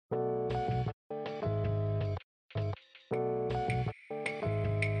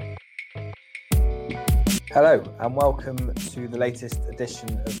Hello and welcome to the latest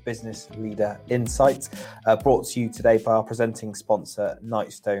edition of Business Leader Insights, brought to you today by our presenting sponsor,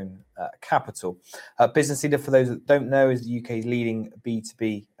 Nightstone Capital. Business Leader, for those that don't know, is the UK's leading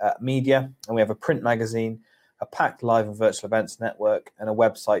B2B media, and we have a print magazine, a packed live and virtual events network, and a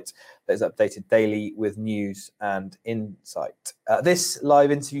website that is updated daily with news and insight. This live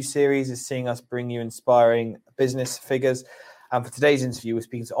interview series is seeing us bring you inspiring business figures. And for today's interview, we're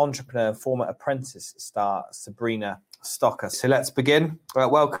speaking to entrepreneur and former Apprentice star, Sabrina Stocker. So let's begin.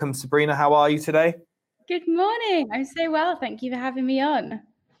 Welcome, Sabrina. How are you today? Good morning. I'm so well. Thank you for having me on.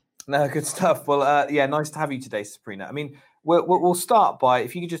 No, good stuff. Well, nice to have you today, Sabrina. I mean, we'll start by,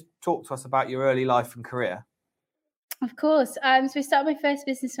 if you could just talk to us about your early life and career. Of course. So I started my first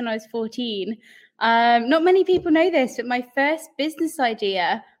business when I was 14. Not many people know this, but my first business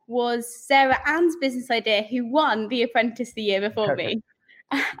idea was Sarah Ann's business idea, who won the Apprentice the year before me,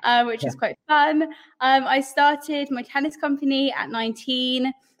 which was quite fun. I started my tennis company at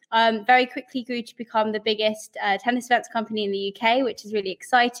 19. Very quickly grew to become the biggest tennis events company in the UK, which is really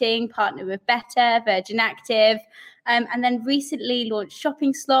exciting. Partnered with Better, Virgin Active, and then recently launched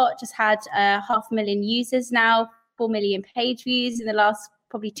Shopping Slot. Just had 500,000 users now, 4 million page views in the last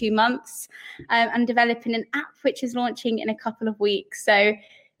probably 2 months, and developing an app which is launching in a couple of weeks. So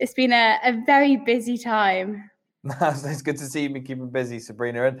it's been a very busy time. It's good to see you been keeping busy,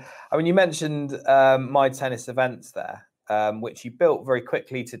 Sabrina. And I mean, you mentioned My Tennis Events there, which you built very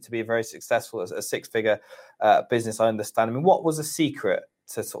quickly to be a very successful, a six-figure business, I understand. I mean, what was the secret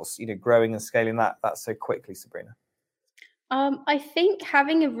to sort of, growing and scaling that so quickly, Sabrina? I think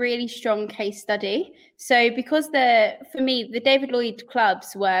having a really strong case study. So because for me, the David Lloyd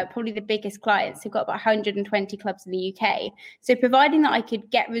clubs were probably the biggest clients. They've got about 120 clubs in the UK. So providing that I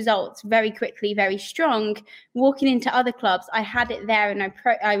could get results very quickly, very strong, walking into other clubs, I had it there and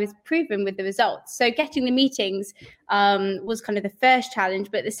I was proven with the results. So getting the meetings was kind of the first challenge.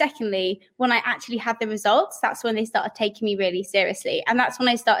 But secondly, when I actually had the results, that's when they started taking me really seriously. And that's when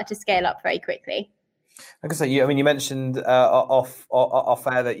I started to scale up very quickly. Like I say, you mentioned off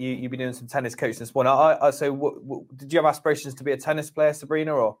air that you've been doing some tennis coaching this morning. Did you have aspirations to be a tennis player,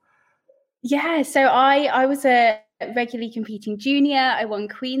 Sabrina, or? Yeah, so I was a regularly competing junior. I won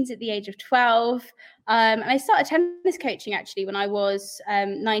Queens at the age of 12. And I started tennis coaching actually when I was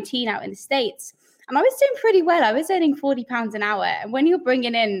 19 out in the States. And I was doing pretty well. I was earning £40 an hour. And when you're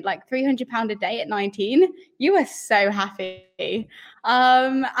bringing in like £300 a day at 19, you are so happy.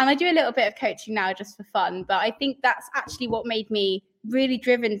 And I do a little bit of coaching now just for fun. But I think that's actually what made me really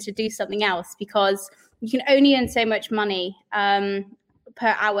driven to do something else, because you can only earn so much money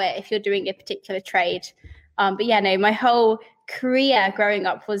per hour if you're doing a particular trade. My whole career growing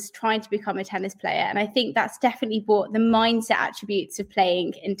up was trying to become a tennis player. And I think that's definitely brought the mindset attributes of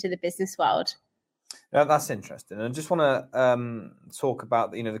playing into the business world. Yeah, that's interesting. And I just want to talk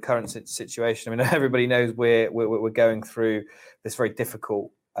about the current situation. I mean, everybody knows we're going through this very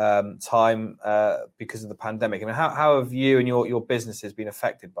difficult time because of the pandemic. I mean, how have you and your businesses been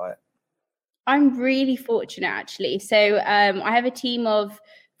affected by it? I'm really fortunate, actually. So I have a team of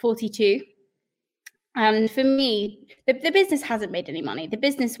 42. And for me, the business hasn't made any money. The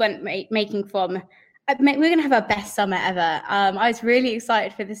business went making from, we're going to have our best summer ever. I was really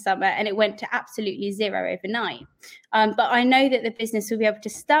excited for the summer, and it went to absolutely zero overnight. But I know that the business will be able to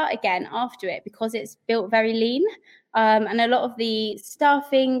start again after it because it's built very lean. And a lot of the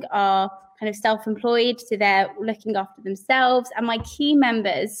staffing are kind of self-employed, so they're looking after themselves. And my key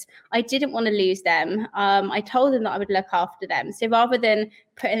members, I didn't want to lose them. I told them that I would look after them. So rather than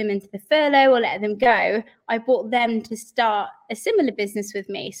putting them into the furlough or letting them go, I brought them to start a similar business with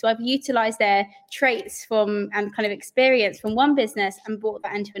me. So I've utilized their traits and kind of experience from one business and brought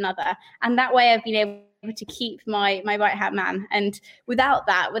that into another. And that way I've been able to keep my right-hand man. And without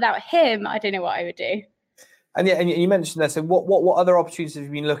him, I don't know what I would do. And you mentioned that. So what other opportunities have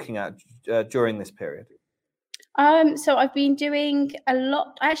you been looking at during this period? So I've been doing a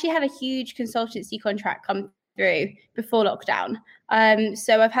lot. I actually had a huge consultancy contract come through before lockdown.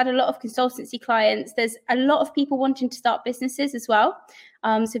 So I've had a lot of consultancy clients. There's a lot of people wanting to start businesses as well.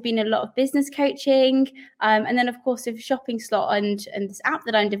 So been a lot of business coaching. And then of course, with Shopping Slot and this app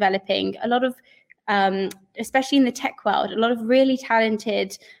that I'm developing, a lot of, especially in the tech world, a lot of really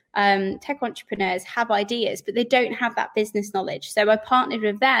talented tech entrepreneurs have ideas, but they don't have that business knowledge. So I partnered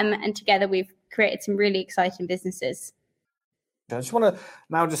with them, and together we've created some really exciting businesses. I just want to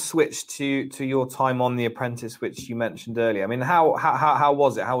now just switch to your time on The Apprentice, which you mentioned earlier. I mean, how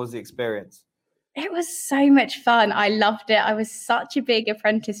was it? How was the experience? It was so much fun. I loved it. I was such a big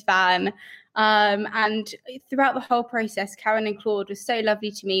Apprentice fan. And throughout the whole process, Karen and Claude were so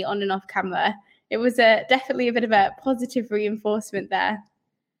lovely to me on and off camera. it was definitely a bit of a positive reinforcement there.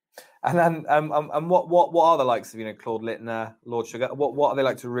 And then, and what are the likes of Claude Littner, Lord Sugar? What are they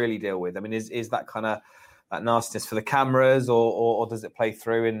like to really deal with? I mean, is that kind of that nastiness for the cameras, or does it play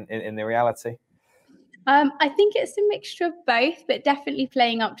through in the reality? I think it's a mixture of both, but definitely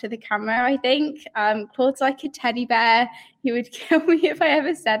playing up to the camera, I think. Claude's like a teddy bear. He would kill me if I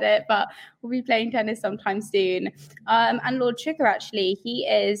ever said it, but we'll be playing tennis sometime soon. And Lord Sugar, actually,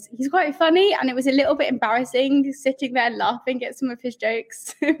 he's quite funny, and it was a little bit embarrassing sitting there laughing at some of his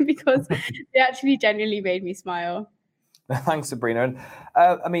jokes because they actually genuinely made me smile. Thanks, Sabrina. And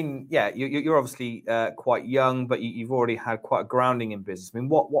I mean, yeah, you're obviously quite young, but you've already had quite a grounding in business. I mean,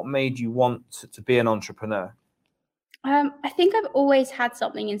 what made you want to be an entrepreneur? I think I've always had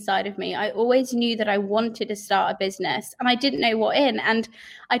something inside of me. I always knew that I wanted to start a business and I didn't know what in. And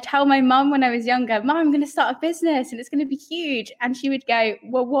I tell my mum when I was younger, Mum, I'm going to start a business and it's going to be huge. And she would go,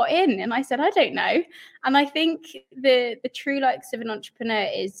 well, what in? And I said, I don't know. And I think the true likes of an entrepreneur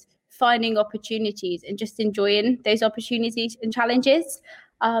is finding opportunities and just enjoying those opportunities and challenges.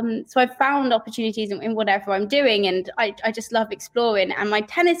 So I've found opportunities in whatever I'm doing, and I just love exploring. And my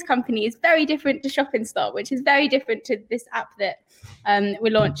tennis company is very different to Shop and Stop, which is very different to this app that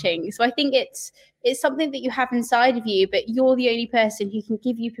we're launching. So I think it's something that you have inside of you, but you're the only person who can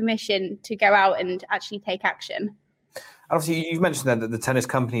give you permission to go out and actually take action. Obviously, you've mentioned then that the tennis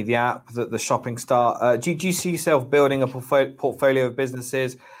company, the app, the shopping start. Do you see yourself building a portfolio of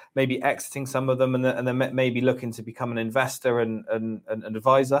businesses, maybe exiting some of them, and then maybe looking to become an investor and an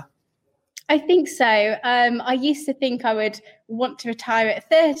advisor? I think so. I used to think I would want to retire at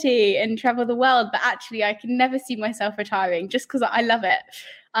 30 and travel the world, but actually I can never see myself retiring just because I love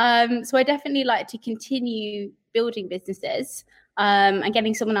it. So I definitely like to continue building businesses and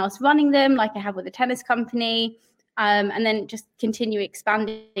getting someone else running them like I have with a tennis company, and then just continue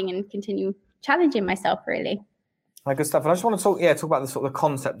expanding and continue challenging myself, really. Good stuff. And I just want to talk about the sort of the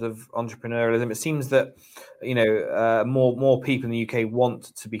concept of entrepreneurialism. It seems that more people in the UK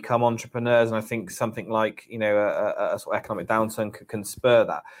want to become entrepreneurs, and I think something like a sort of economic downturn can spur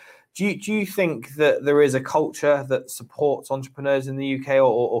that. Do you think that there is a culture that supports entrepreneurs in the UK,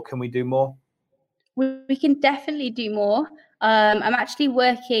 or can we do more? We can definitely do more. I'm actually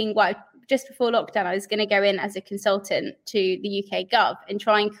working. Just before lockdown, I was going to go in as a consultant to the UK Gov and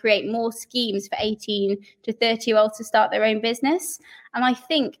try and create more schemes for 18 to 30-year-olds to start their own business. And I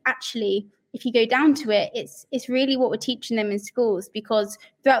think actually, if you go down to it, it's really what we're teaching them in schools, because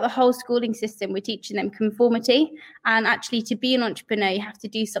throughout the whole schooling system, we're teaching them conformity. And actually, to be an entrepreneur, you have to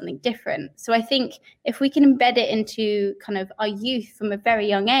do something different. So I think if we can embed it into kind of our youth from a very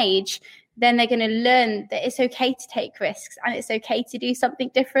young age, then they're going to learn that it's okay to take risks and it's okay to do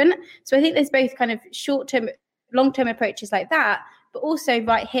something different. So I think there's both kind of short-term, long-term approaches like that, but also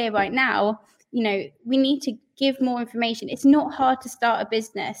right here, right now, we need to give more information. It's not hard to start a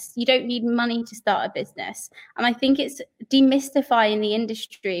business. You don't need money to start a business. And I think it's demystifying the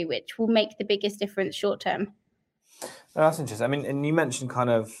industry, which will make the biggest difference short-term. Oh, that's interesting. I mean, and you mentioned kind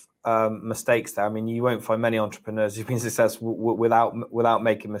of mistakes there. I mean, you won't find many entrepreneurs who've been successful without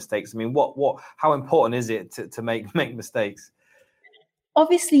making mistakes. I mean, how important is it to make mistakes?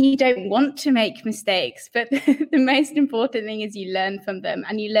 Obviously, you don't want to make mistakes, but the most important thing is you learn from them,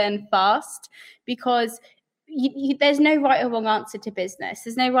 and you learn fast, because there's no right or wrong answer to business.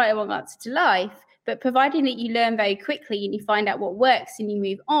 There's no right or wrong answer to life. But providing that you learn very quickly and you find out what works and you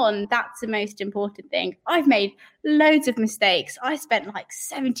move on, that's the most important thing. I've made loads of mistakes. I spent like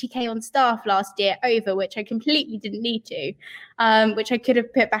 70k on staff last year over, which I completely didn't need to, which I could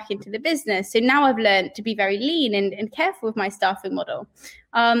have put back into the business. So now I've learned to be very lean and careful with my staffing model.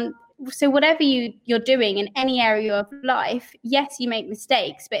 So whatever you're doing in any area of life, yes, you make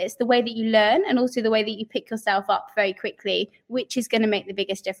mistakes, but it's the way that you learn and also the way that you pick yourself up very quickly, which is going to make the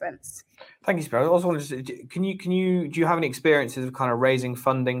biggest difference. Thank you, Sabrina. I also wanted to, do you have any experiences of kind of raising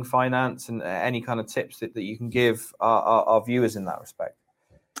funding, finance, and any kind of tips that you can give our viewers in that respect?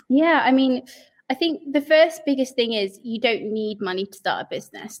 Yeah, I mean, I think the first biggest thing is you don't need money to start a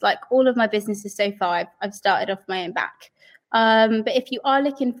business. Like all of my businesses so far, I've started off my own back. But if you are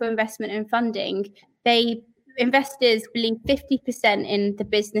looking for investment and funding, investors believe 50% in the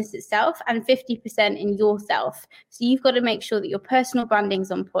business itself and 50% in yourself. So you've got to make sure that your personal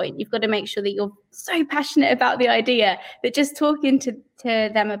branding's on point. You've got to make sure that you're so passionate about the idea that just talking to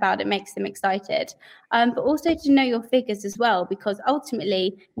them about it makes them excited. But also to know your figures as well, because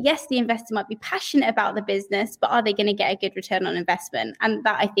ultimately, yes, the investor might be passionate about the business, but are they going to get a good return on investment? And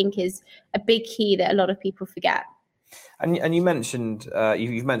that, I think, is a big key that a lot of people forget. And you mentioned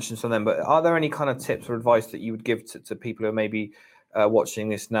you've mentioned some of them, but are there any kind of tips or advice that you would give to people who are maybe watching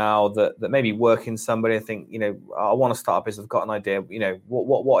this now that maybe working somebody, I think, I want to start a business, I've got an idea,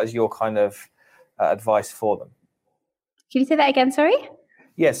 what is your kind of advice for them? Can you say that again? Sorry.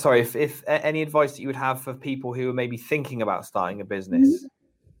 Yeah, sorry. If any advice that you would have for people who are maybe thinking about starting a business.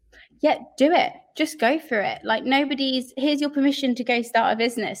 Yeah, do it. Just go for it. Like here's your permission to go start a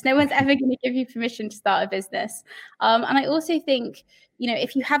business. No one's ever going to give you permission to start a business. And I also think,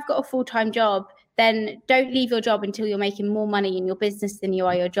 if you have got a full-time job, then don't leave your job until you're making more money in your business than you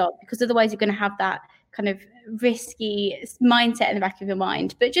are your job, because otherwise you're going to have that kind of risky mindset in the back of your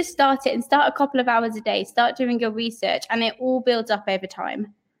mind. But just start it and start a couple of hours a day, start doing your research, and it all builds up over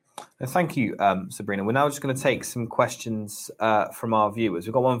time. Thank you, Sabrina. We're now just going to take some questions from our viewers.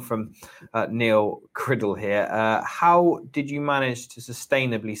 We've got one from Neil Criddle here. How did you manage to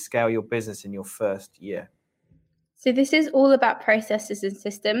sustainably scale your business in your first year? So this is all about processes and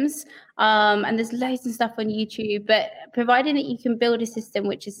systems, and there's loads of stuff on YouTube, but providing that you can build a system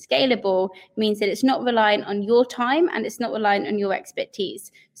which is scalable means that it's not reliant on your time and it's not reliant on your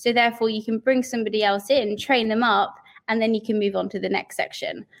expertise. So therefore you can bring somebody else in, train them up, and then you can move on to the next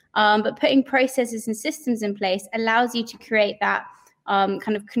section. But putting processes and systems in place allows you to create that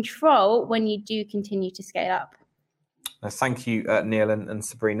kind of control when you do continue to scale up. Thank you, Neil and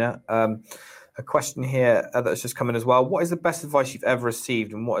Sabrina. A question here that's just come in as well. What is the best advice you've ever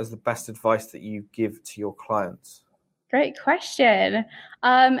received, and what is the best advice that you give to your clients? Great question.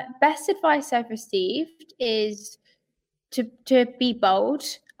 Best advice I've received is to be bold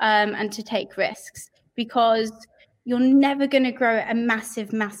and to take risks, because you're never going to grow a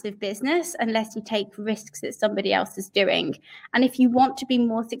massive business unless you take risks that somebody else is doing. And if you want to be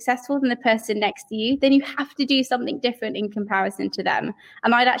more successful than the person next to you, then you have to do something different in comparison to them.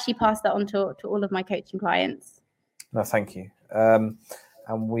 And I'd actually pass that on to all of my coaching clients. No, thank you. And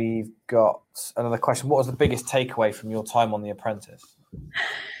we've got another question. What was the biggest takeaway from your time on The Apprentice?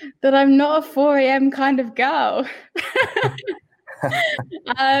 That I'm not a 4 a.m. kind of girl.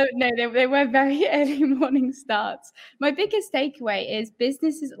 No, they were very early morning starts. My biggest takeaway is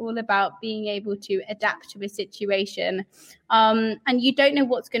business is all about being able to adapt to a situation, and you don't know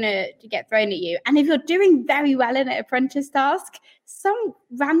what's going to get thrown at you. And if you're doing very well in an apprentice task, some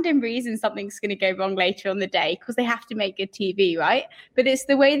random reason something's going to go wrong later on the day because they have to make good TV, right? But it's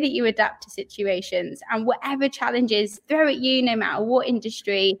the way that you adapt to situations, and whatever challenges throw at you, no matter what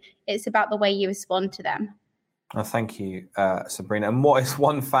industry, it's about the way you respond to them. Oh, thank you, Sabrina. And what is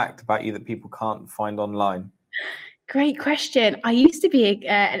one fact about you that people can't find online? Great question. I used to be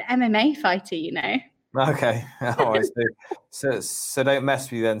an MMA fighter, Okay. All right. So don't mess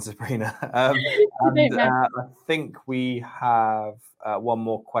with you then, Sabrina. I think we have one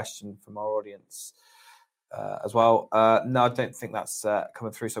more question from our audience as well. No, I don't think that's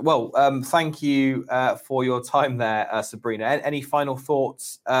coming through. So, well, thank you for your time there, Sabrina. Any final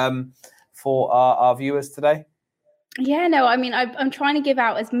thoughts for our viewers today? Yeah, no, I mean, I'm trying to give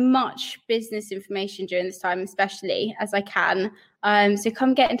out as much business information during this time, especially as I can. So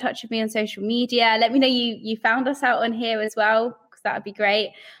come get in touch with me on social media. Let me know you found us out on here as well, because that would be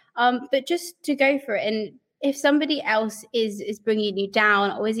great. But just to go for it. And if somebody else is bringing you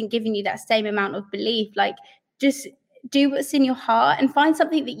down or isn't giving you that same amount of belief, like just do what's in your heart and find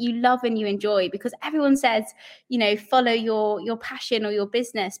something that you love and you enjoy, because everyone says, follow your passion or your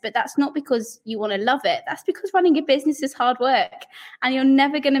business, but that's not because you want to love it. That's because running a business is hard work, and you're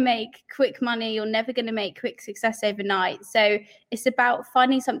never going to make quick money. You're never going to make quick success overnight. So it's about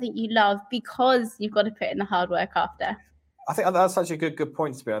finding something you love, because you've got to put in the hard work after. I think that's such a good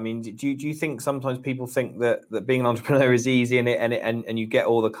point to be. I mean, do you think sometimes people think that being an entrepreneur is easy and you get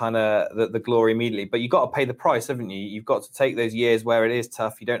all the kind of the glory immediately, but you've got to pay the price, haven't you? You've got to take those years where it is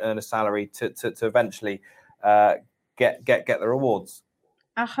tough. You don't earn a salary to eventually get the rewards.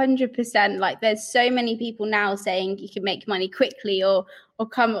 100%. Like, there's so many people now saying you can make money quickly, or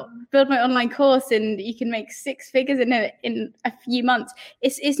come build my online course and you can make 6 figures in a few months.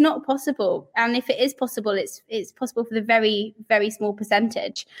 It's not possible. And if it is possible, it's possible for the very, very small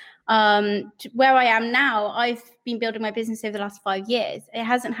percentage. Where I am now, I've been building my business over the last 5 years. It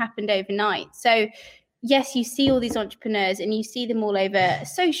hasn't happened overnight. So yes, you see all these entrepreneurs and you see them all over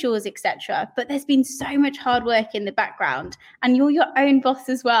socials, etc. But there's been so much hard work in the background, and you're your own boss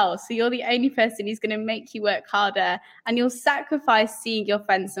as well. So you're the only person who's going to make you work harder, and you'll sacrifice seeing your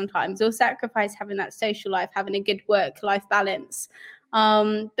friends sometimes. You'll sacrifice having that social life, having a good work-life balance.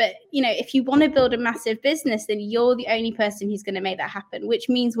 But if you want to build a massive business, then you're the only person who's going to make that happen, which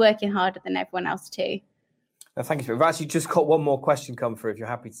means working harder than everyone else too. Thank you. We've actually just got one more question come through, if you're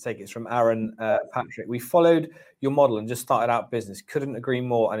happy to take it. It's from Aaron Patrick. We followed your model and just started out business. Couldn't agree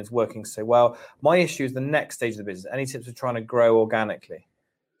more, and it's working so well. My issue is the next stage of the business. Any tips for trying to grow organically?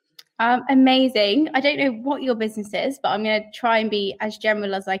 Amazing. I don't know what your business is, but I'm going to try and be as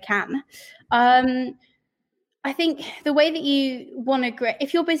general as I can. I think the way that you want to grow,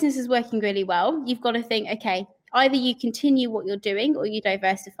 if your business is working really well, you've got to think, okay, either you continue what you're doing or you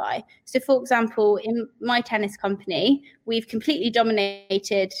diversify. So, for example, in my tennis company, we've completely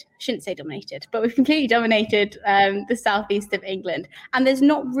dominated, I shouldn't say dominated, but we've completely dominated the southeast of England. And there's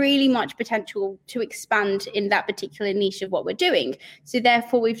not really much potential to expand in that particular niche of what we're doing. So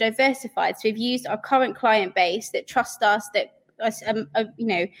therefore, we've diversified. So we've used our current client base that trust us, that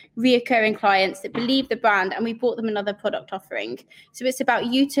reoccurring clients that believe the brand, and we brought them another product offering. So it's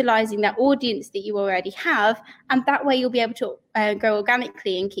about utilizing that audience that you already have, and that way you'll be able to grow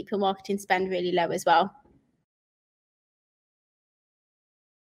organically and keep your marketing spend really low as well.